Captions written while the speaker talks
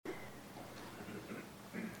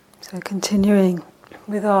So continuing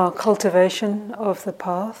with our cultivation of the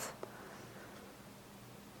path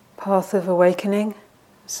of awakening,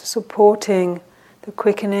 supporting the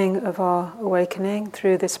quickening of our awakening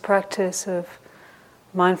through this practice of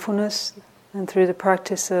mindfulness and through the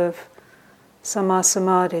practice of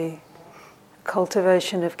samadhi,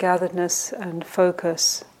 cultivation of gatheredness and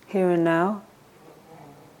focus here and now,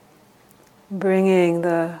 bringing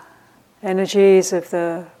the energies of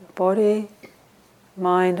the body,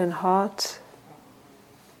 mind and heart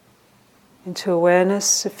into awareness,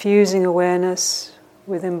 suffusing awareness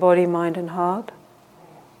within body, mind and heart,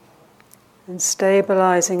 and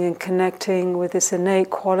stabilizing and connecting with this innate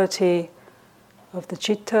quality of the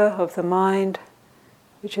citta, of the mind,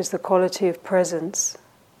 which is the quality of presence,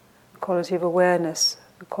 the quality of awareness,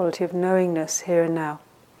 the quality of knowingness here and now.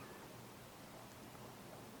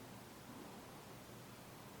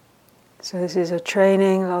 So this is a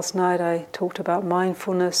training. Last night I talked about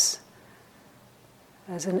mindfulness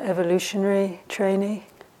as an evolutionary training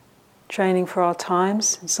for our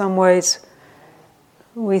times. In some ways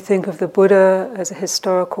we think of the Buddha as a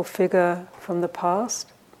historical figure from the past,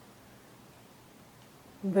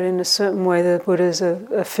 but in a certain way the Buddha is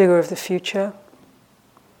a figure of the future,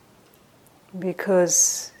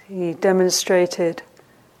 because he demonstrated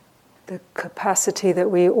the capacity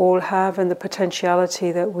that we all have and the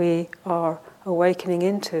potentiality that we are awakening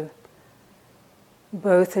into,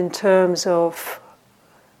 both in terms of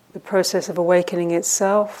the process of awakening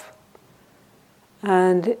itself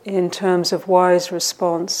and in terms of wise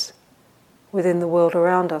response within the world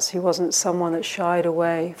around us. He wasn't someone that shied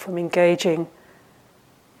away from engaging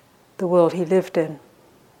the world he lived in,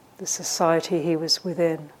 the society he was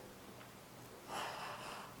within.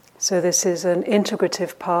 So this is an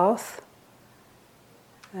integrative path,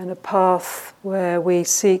 and a path where we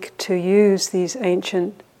seek to use these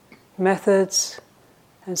ancient methods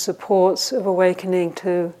and supports of awakening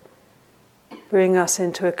to bring us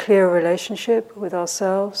into a clearer relationship with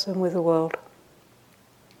ourselves and with the world.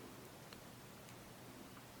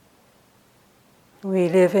 We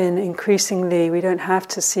live in increasingly, we don't have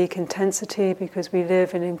to seek intensity because we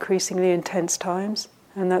live in increasingly intense times,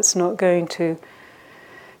 and that's not going to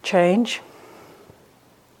change.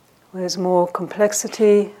 There's more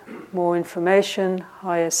complexity, more information,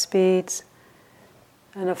 higher speeds,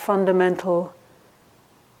 and a fundamental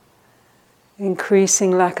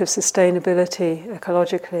increasing lack of sustainability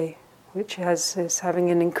ecologically, which is having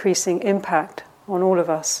an increasing impact on all of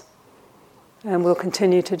us, and will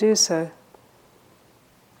continue to do so,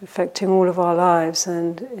 affecting all of our lives.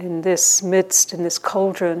 And in this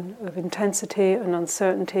cauldron of intensity and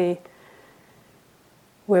uncertainty,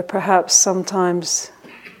 where perhaps sometimes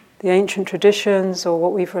the ancient traditions or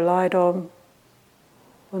what we've relied on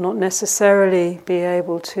will not necessarily be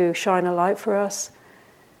able to shine a light for us,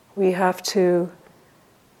 we have to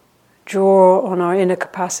draw on our inner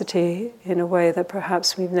capacity in a way that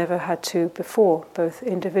perhaps we've never had to before, both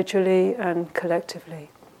individually and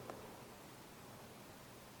collectively.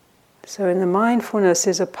 So in the mindfulness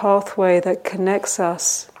is a pathway that connects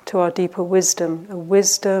us to our deeper wisdom, a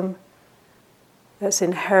wisdom that's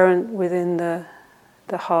inherent within the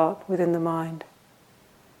heart, within the mind.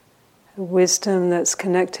 A wisdom that's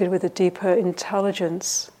connected with a deeper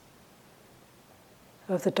intelligence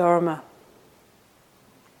of the Dharma.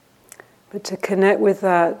 But to connect with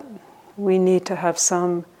that, we need to have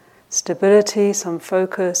some stability, some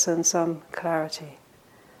focus, and some clarity,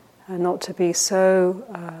 and not to be so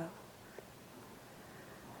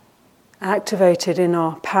activated in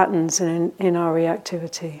our patterns and in our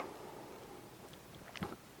reactivity.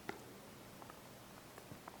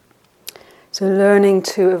 So learning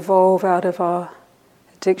to evolve out of our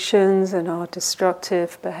addictions and our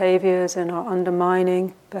destructive behaviors and our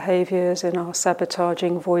undermining behaviors and our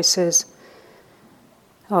sabotaging voices,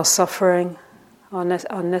 our suffering, our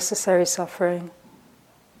unnecessary suffering,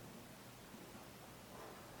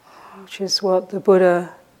 which is what the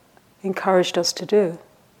Buddha encouraged us to do,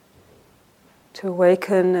 to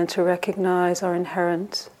awaken and to recognize our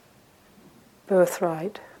inherent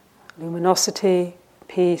birthright, luminosity,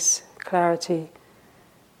 peace, clarity,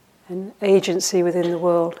 and agency within the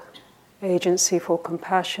world, agency for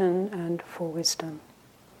compassion and for wisdom.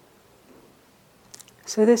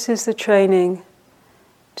 So this is the training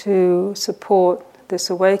to support this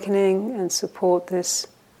awakening and support this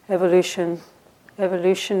evolutionary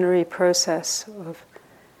process of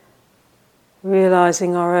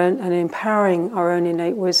realizing our own and empowering our own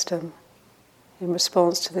innate wisdom in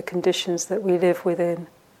response to the conditions that we live within.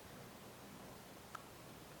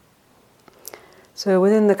 So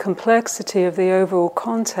within the complexity of the overall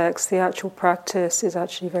context, the actual practice is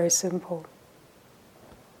actually very simple.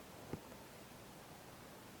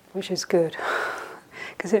 which is good.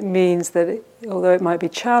 Because it means that, although it might be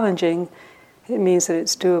challenging, it means that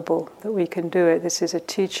it's doable, that we can do it. This is a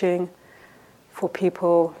teaching for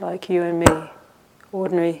people like you and me,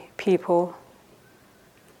 ordinary people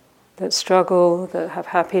that struggle, that have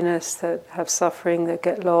happiness, that have suffering, that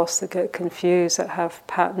get lost, that get confused, that have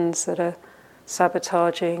patterns that are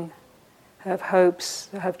sabotaging, that have hopes,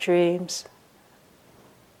 that have dreams,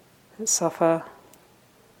 that suffer,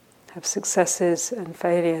 have successes and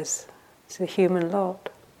failures. It's a human lot.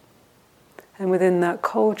 And within that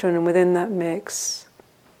cauldron and within that mix,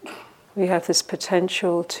 we have this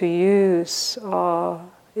potential to use our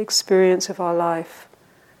experience of our life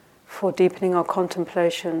for deepening our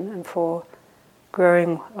contemplation and for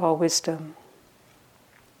growing our wisdom.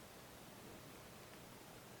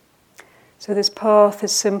 So this path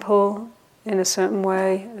is simple in a certain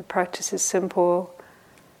way. The practice is simple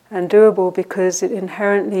and doable because it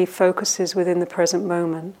inherently focuses within the present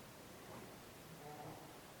moment.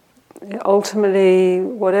 Ultimately,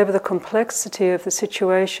 whatever the complexity of the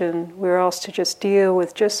situation, we're asked to just deal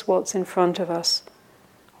with just what's in front of us,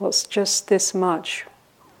 what's just this much,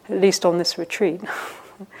 at least on this retreat,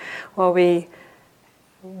 while we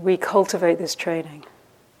cultivate this training.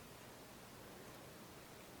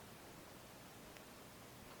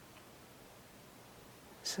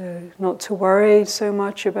 So not to worry so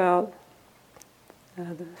much about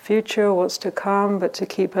the future, what's to come, but to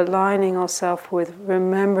keep aligning ourselves with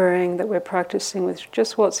remembering that we're practicing with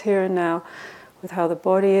just what's here and now, with how the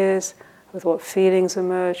body is, with what feelings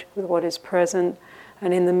emerge, with what is present,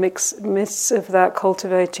 and in the midst of that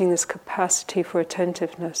cultivating this capacity for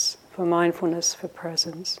attentiveness, for mindfulness, for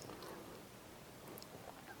presence.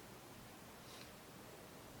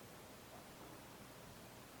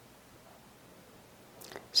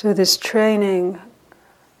 So this training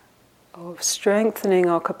of strengthening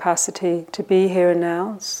our capacity to be here and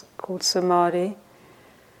now, it's called samadhi.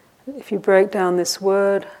 If you break down this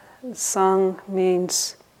word, sang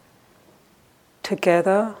means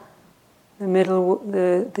together. The middle,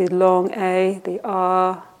 the long A, the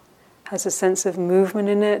R, has a sense of movement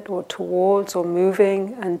in it, or towards, or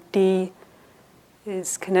moving, and D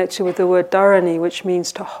is connected with the word dharani, which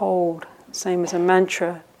means to hold, same as a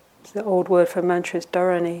mantra. The old word for mantra is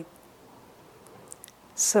dharani.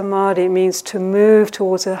 Samadhi means to move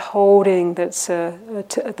towards a holding that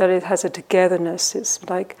it has a togetherness. It's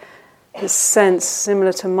like this sense,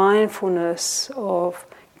 similar to mindfulness, of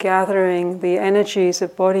gathering the energies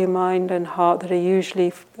of body, mind and heart that are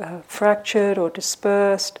usually fractured or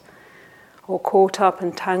dispersed or caught up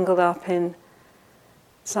and tangled up in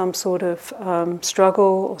some sort of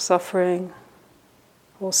struggle or suffering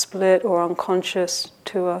or split or unconscious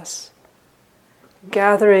to us.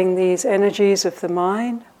 Gathering these energies of the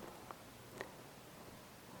mind,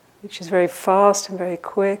 which is very fast and very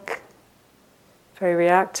quick, very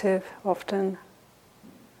reactive often,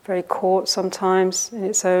 very caught sometimes in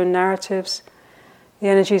its own narratives. The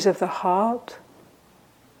energies of the heart,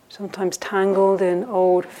 sometimes tangled in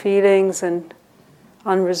old feelings and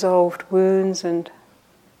unresolved wounds and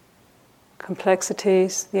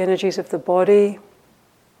complexities. The energies of the body,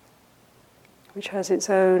 which has its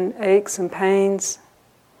own aches and pains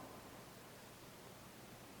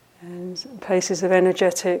and places of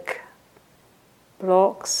energetic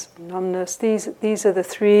blocks, numbness. These are the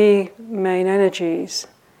three main energies,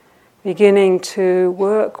 beginning to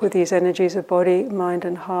work with these energies of body, mind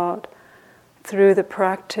and heart through the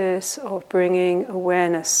practice of bringing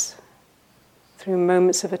awareness, through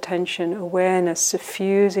moments of attention, awareness,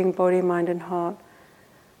 suffusing body, mind and heart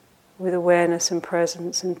with awareness and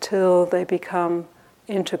presence until they become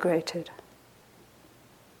integrated.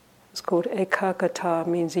 It's called ekagata,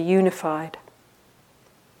 means a unified.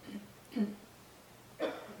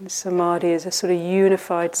 Samadhi is a sort of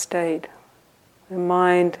unified state. The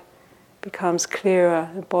mind becomes clearer,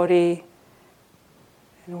 the body,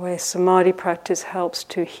 in a way, samadhi practice helps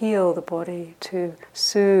to heal the body, to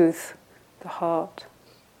soothe the heart,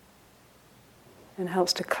 and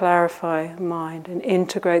helps to clarify mind and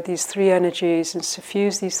integrate these three energies and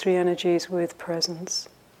suffuse these three energies with presence.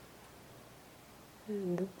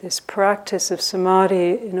 And this practice of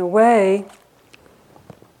samadhi, in a way,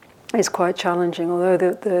 is quite challenging. Although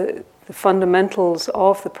the fundamentals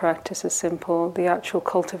of the practice are simple, the actual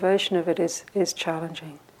cultivation of it is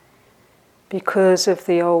challenging because of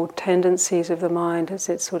the old tendencies of the mind as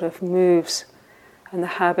it sort of moves, and the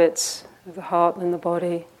habits of the heart and the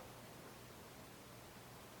body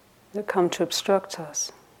that come to obstruct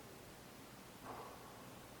us.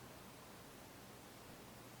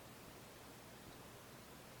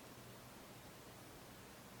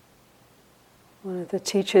 one of the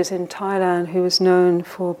teachers in Thailand who was known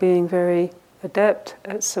for being very adept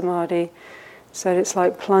at samadhi, said it's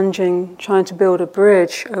like plunging, trying to build a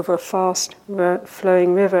bridge over a fast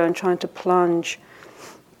flowing river and trying to plunge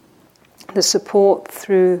the support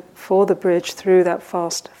for the bridge through that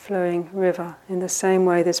fast flowing river. In the same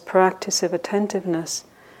way, this practice of attentiveness,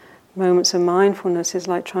 moments of mindfulness, is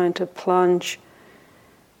like trying to plunge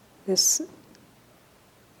this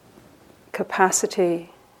capacity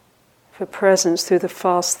for presence through the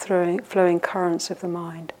fast flowing currents of the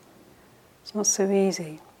mind. It's not so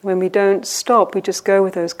easy. When we don't stop, we just go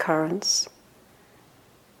with those currents.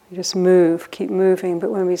 We just move, keep moving, but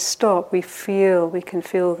when we stop, we can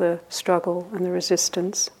feel the struggle and the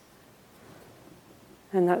resistance.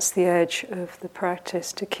 And that's the edge of the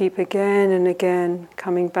practice, to keep again and again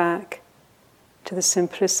coming back to the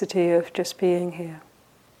simplicity of just being here.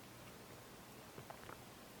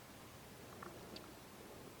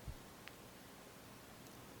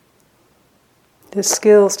 The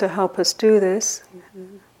skills to help us do this,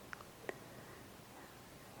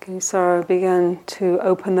 Thanissara began to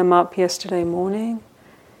open them up yesterday morning.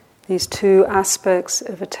 These two aspects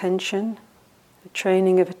of attention. The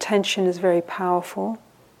training of attention is very powerful.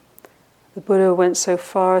 The Buddha went so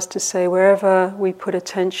far as to say wherever we put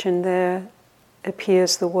attention, there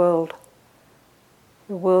appears the world.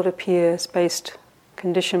 The world appears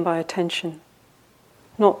conditioned by attention.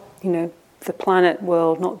 Not, the planet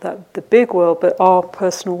world, not that the big world, but our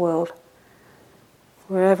personal world.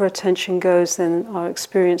 Wherever attention goes, then our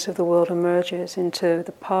experience of the world emerges into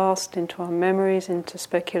the past, into our memories, into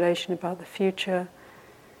speculation about the future,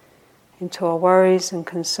 into our worries and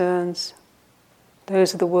concerns.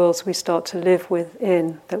 Those are the worlds we start to live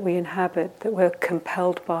within, that we inhabit, that we're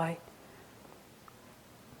compelled by.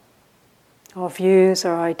 Our views,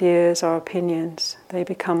 our ideas, our opinions, they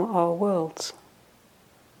become our worlds.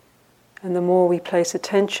 And the more we place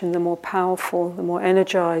attention, the more powerful, the more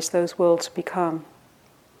energized those worlds become.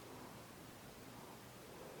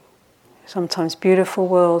 Sometimes beautiful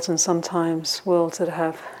worlds, and sometimes worlds that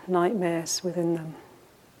have nightmares within them.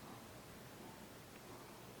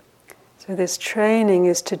 So this training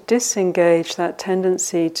is to disengage that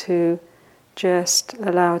tendency to just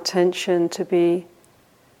allow attention to be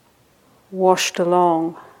washed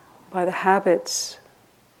along by the habits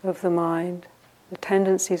of the mind, the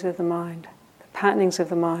tendencies of the mind, the patternings of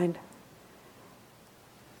the mind,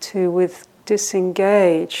 to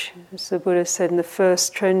disengage, as the Buddha said in the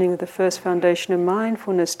first training of the first foundation of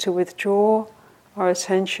mindfulness, to withdraw our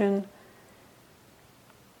attention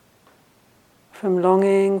from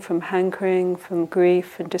longing, from hankering, from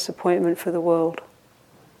grief and disappointment for the world.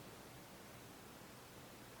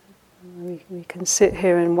 We can sit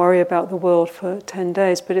here and worry about the world for 10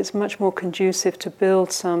 days, but it's much more conducive to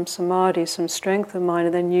build some samadhi, some strength of mind,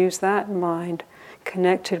 and then use that mind,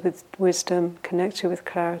 connected with wisdom, connected with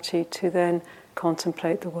clarity, to then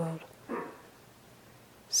contemplate the world.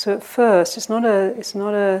 So at first, it's not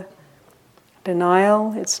a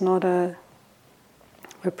denial, it's not a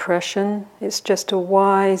repression, it's just a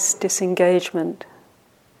wise disengagement.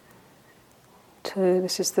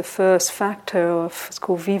 This is the first factor of, it's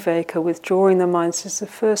called viveka, withdrawing the mind. This is the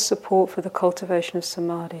first support for the cultivation of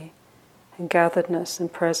samadhi and gatheredness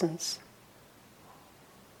and presence.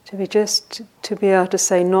 To be able to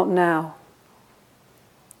say, not now.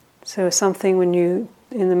 So something in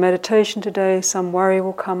the meditation today, some worry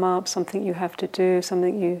will come up, something you have to do,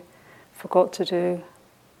 something you forgot to do.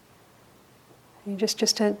 You just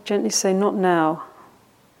gently say, not now.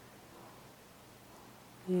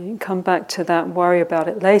 You can come back to that, worry about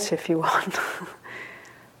it later if you want.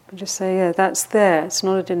 But just say, yeah, that's there. It's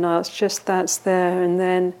not a denial, it's just that's there. And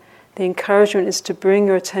then the encouragement is to bring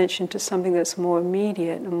your attention to something that's more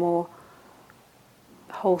immediate and more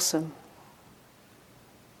wholesome,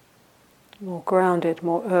 more grounded,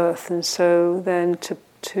 more earth. And so then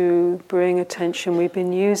to bring attention, we've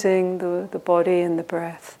been using the body and the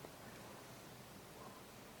breath.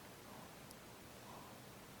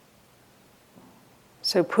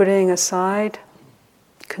 So putting aside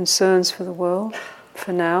concerns for the world,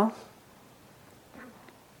 for now.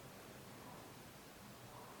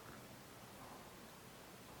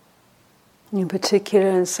 In particular,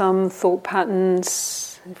 in some thought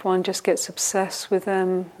patterns, if one just gets obsessed with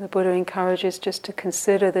them, the Buddha encourages just to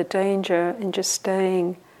consider the danger in just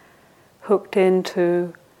staying hooked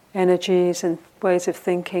into energies and ways of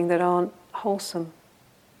thinking that aren't wholesome.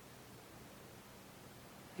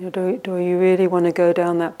 Do you really want to go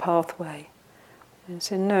down that pathway? And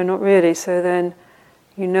say, no, not really. So then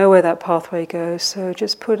you know where that pathway goes. So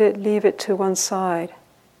just leave it to one side.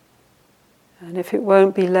 And if it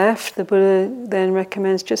won't be left, the Buddha then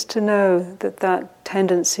recommends just to know that that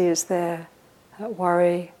tendency is there, that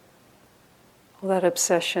worry, or that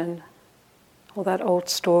obsession, or that old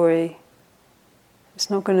story. It's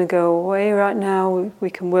not going to go away right now,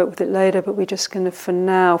 we can work with it later, but we're just going to, for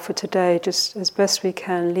now, for today, just as best we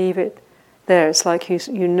can, leave it there. It's like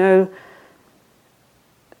you know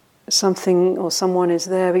something or someone is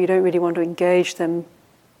there, but you don't really want to engage them,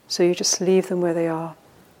 so you just leave them where they are.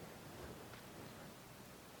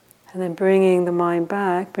 And then bringing the mind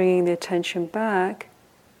back, bringing the attention back,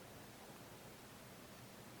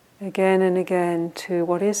 again and again to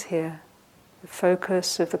what is here. The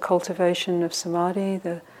focus of the cultivation of samadhi,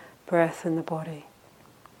 the breath and the body.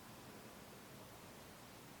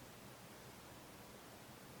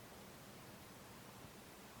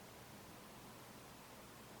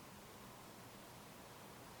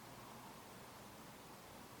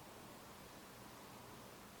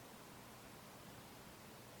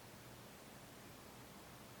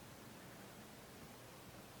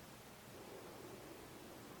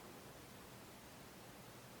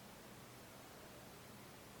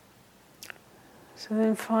 So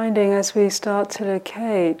then finding as we start to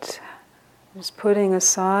locate, just putting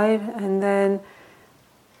aside, and then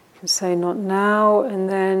you can say not now, and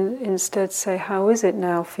then instead say how is it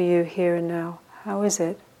now for you here and now? How is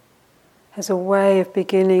it? As a way of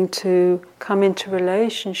beginning to come into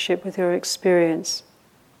relationship with your experience.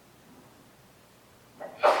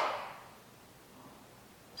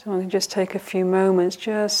 So I can just take a few moments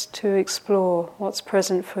just to explore what's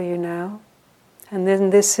present for you now. And then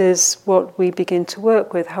this is what we begin to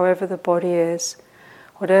work with, however the body is,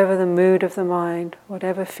 whatever the mood of the mind,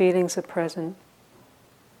 whatever feelings are present.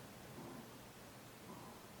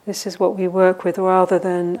 This is what we work with rather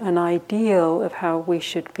than an ideal of how we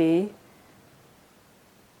should be.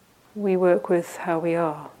 We work with how we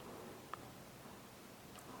are.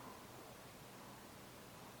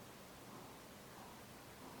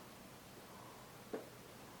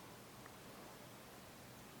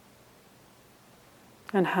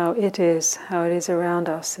 And how it is around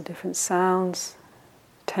us, the different sounds,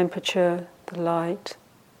 temperature, the light,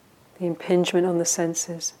 the impingement on the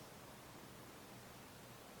senses.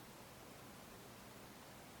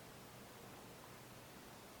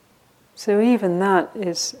 So even that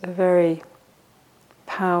is a very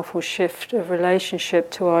powerful shift of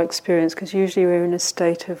relationship to our experience, because usually we're in a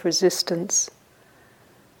state of resistance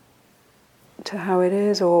to how it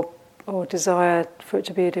is, or desire for it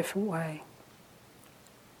to be a different way.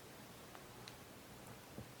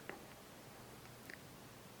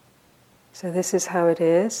 So this is how it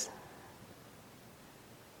is,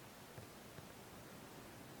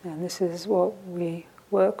 and this is what we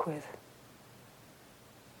work with.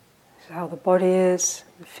 This is how the body is,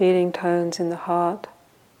 the feeling tones in the heart,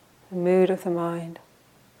 the mood of the mind.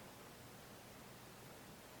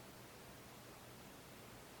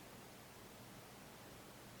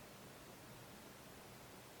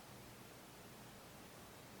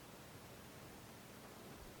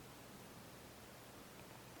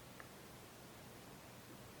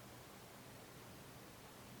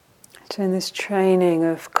 So in this training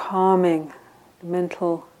of calming the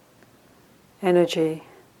mental energy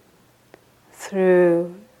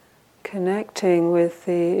through connecting with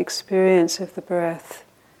the experience of the breath,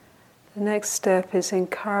 the next step is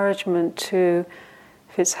encouragement to,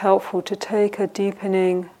 if it's helpful, to take a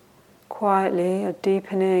deepening, quietly, a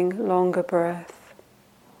deepening, longer breath.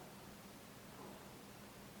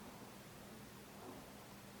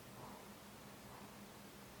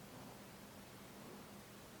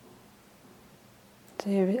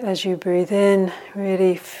 As you breathe in,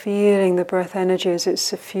 really feeling the breath energy as it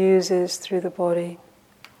suffuses through the body,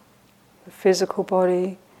 the physical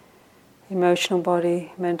body, emotional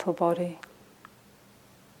body, mental body.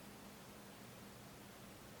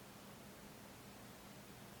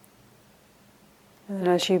 And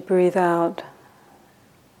as you breathe out,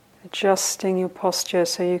 adjusting your posture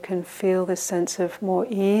so you can feel this sense of more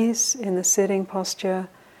ease in the sitting posture,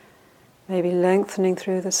 maybe lengthening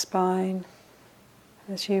through the spine.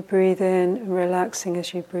 As you breathe in and relaxing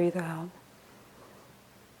as you breathe out.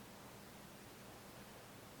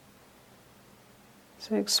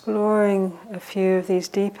 So exploring a few of these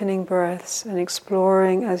deepening breaths and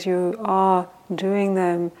exploring as you are doing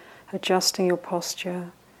them, adjusting your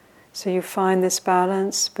posture. So you find this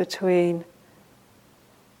balance between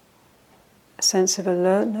a sense of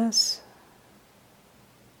alertness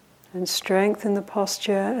and strength in the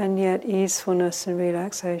posture, and yet easefulness and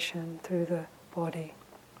relaxation through the body.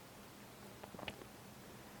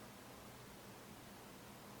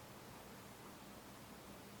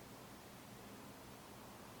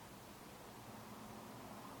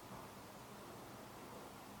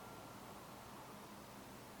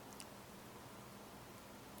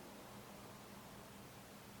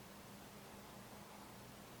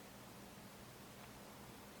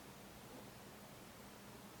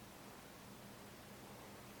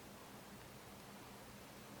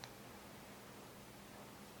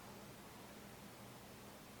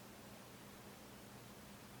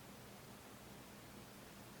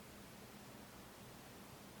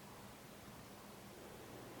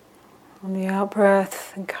 On the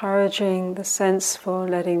out-breath, encouraging the sense for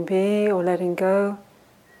letting be or letting go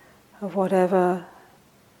of whatever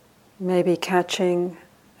may be catching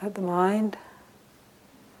at the mind.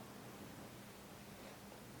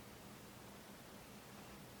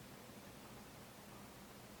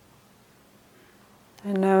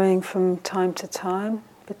 And knowing from time to time,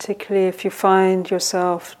 particularly if you find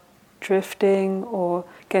yourself drifting or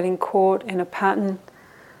getting caught in a pattern,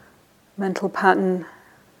 mental pattern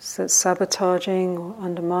that's sabotaging or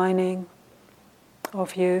undermining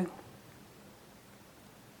of you,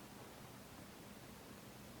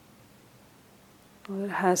 or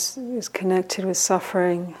that is connected with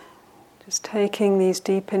suffering, just taking these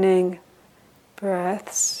deepening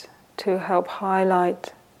breaths to help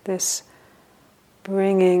highlight this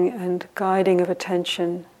bringing and guiding of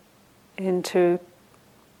attention into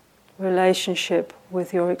relationship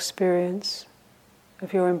with your experience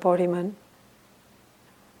of your embodiment.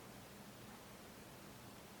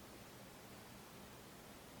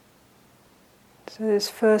 So this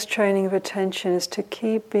first training of attention is to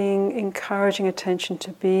keep encouraging attention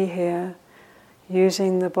to be here,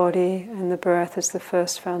 using the body and the breath as the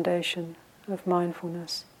first foundation of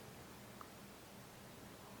mindfulness.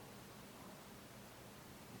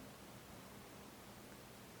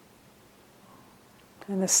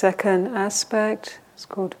 And the second aspect, it's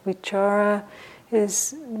called vichara,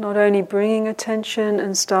 is not only bringing attention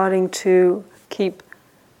and starting to keep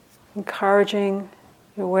encouraging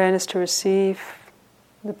your awareness to receive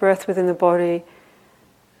the breath within the body,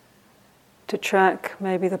 to track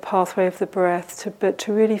maybe the pathway of the breath, but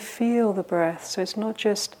to really feel the breath. So it's not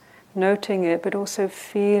just noting it, but also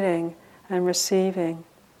feeling and receiving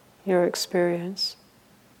your experience.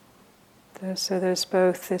 So there's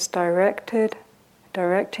both this directing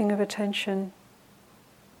of attention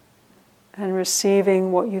and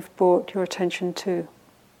receiving what you've brought your attention to.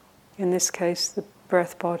 In this case, the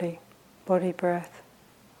breath body breath.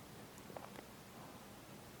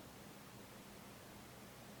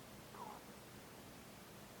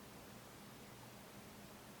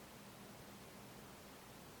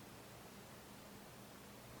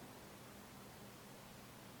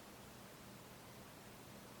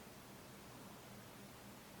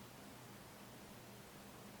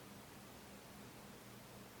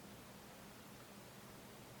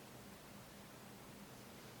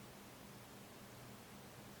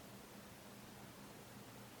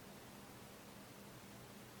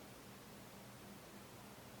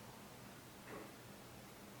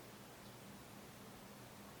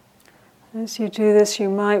 As you do this, you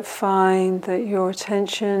might find that your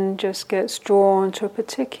attention just gets drawn to a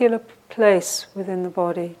particular place within the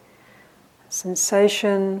body.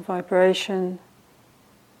 Sensation, vibration,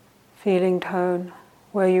 feeling tone,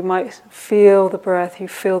 where you might feel the breath, you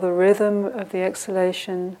feel the rhythm of the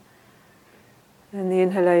exhalation and the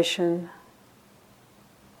inhalation.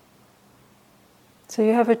 So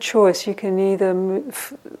you have a choice. You can either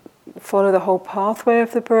follow the whole pathway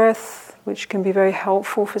of the breath, which can be very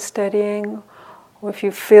helpful for steadying, or if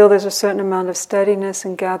you feel there's a certain amount of steadiness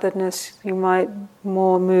and gatheredness, you might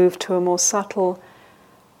more move to a more subtle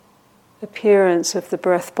appearance of the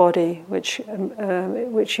breath body, which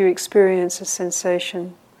you experience as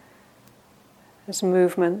sensation, as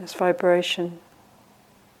movement, as vibration.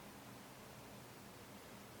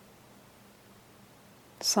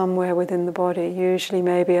 Somewhere within the body, usually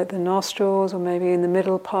maybe at the nostrils or maybe in the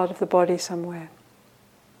middle part of the body somewhere.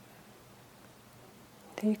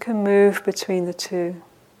 You can move between the two,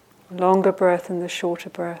 the longer breath and the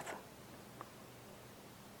shorter breath.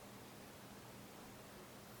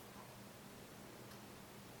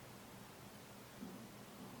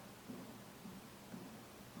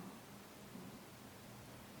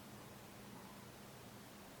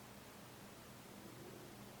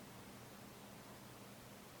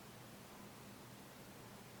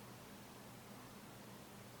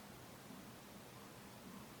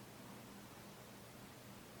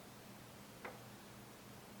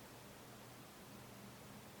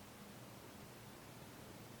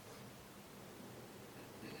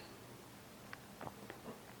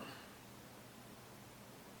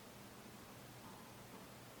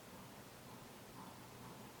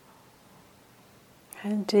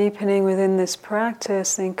 And deepening within this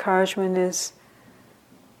practice, the encouragement is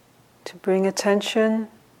to bring attention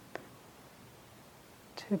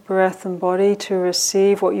to breath and body, to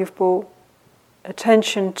receive what you've brought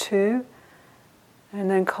attention to, and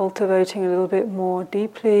then cultivating a little bit more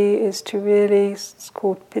deeply is to really, it's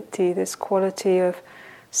called piti, this quality of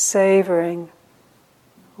savoring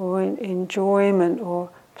or enjoyment or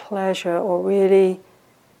pleasure, or really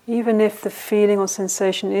even if the feeling or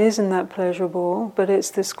sensation isn't that pleasurable, but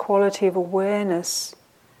it's this quality of awareness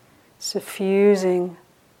suffusing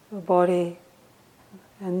the body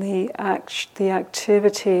and the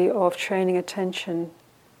activity of training attention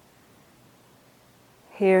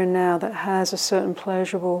here and now that has a certain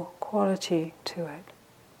pleasurable quality to it.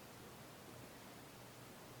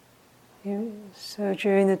 So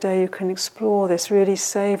during the day you can explore this, really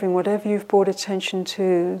savouring whatever you've brought attention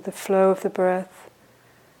to, the flow of the breath,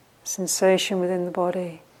 sensation within the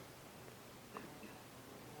body.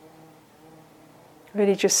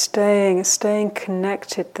 Really just staying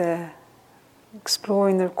connected there,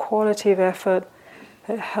 exploring the quality of effort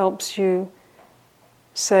that helps you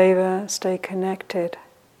savour, stay connected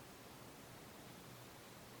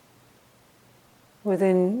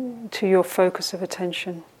within to your focus of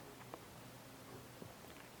attention.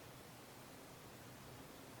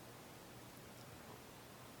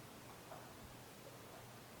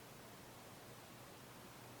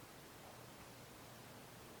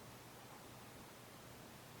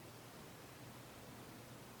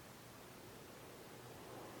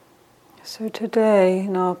 So today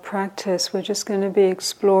in our practice we're just going to be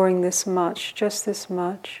exploring this much, just this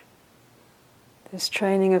much. This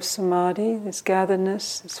training of samadhi, this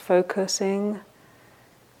gatheredness, this focusing,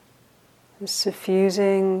 this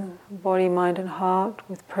suffusing body, mind and heart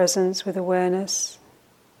with presence, with awareness.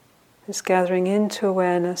 This gathering into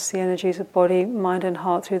awareness, the energies of body, mind and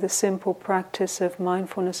heart through the simple practice of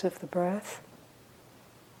mindfulness of the breath.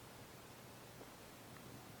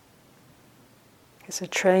 It's a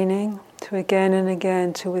training to again and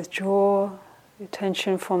again to withdraw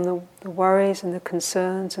attention from the worries and the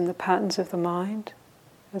concerns and the patterns of the mind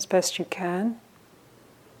as best you can.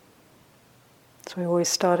 So we always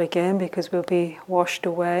start again because we'll be washed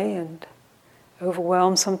away and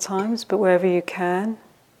overwhelmed sometimes, but wherever you can,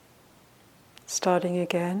 starting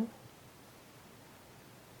again.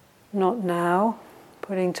 Not now,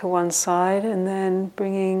 putting to one side and then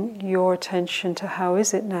bringing your attention to how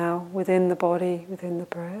is it now within the body, within the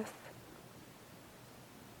breath.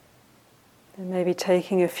 And maybe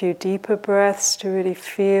taking a few deeper breaths to really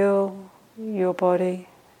feel your body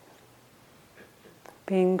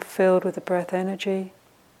being filled with the breath energy.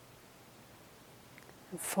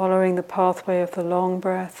 And following the pathway of the long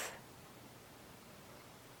breath.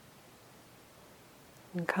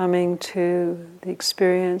 And coming to the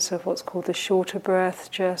experience of what's called the shorter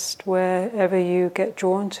breath, just wherever you get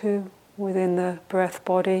drawn to within the breath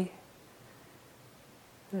body.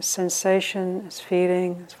 As sensation, as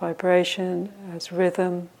feeling, as vibration, as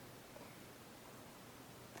rhythm.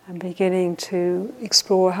 And beginning to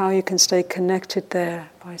explore how you can stay connected there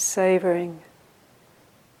by savouring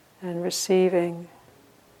and receiving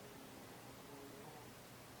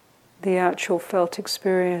the actual felt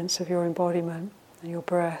experience of your embodiment and your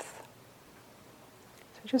breath.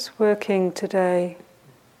 So just working today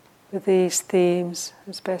with these themes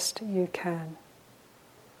as best you can,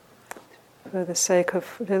 for the sake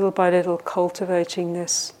of little by little cultivating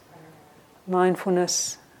this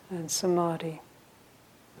mindfulness and samadhi.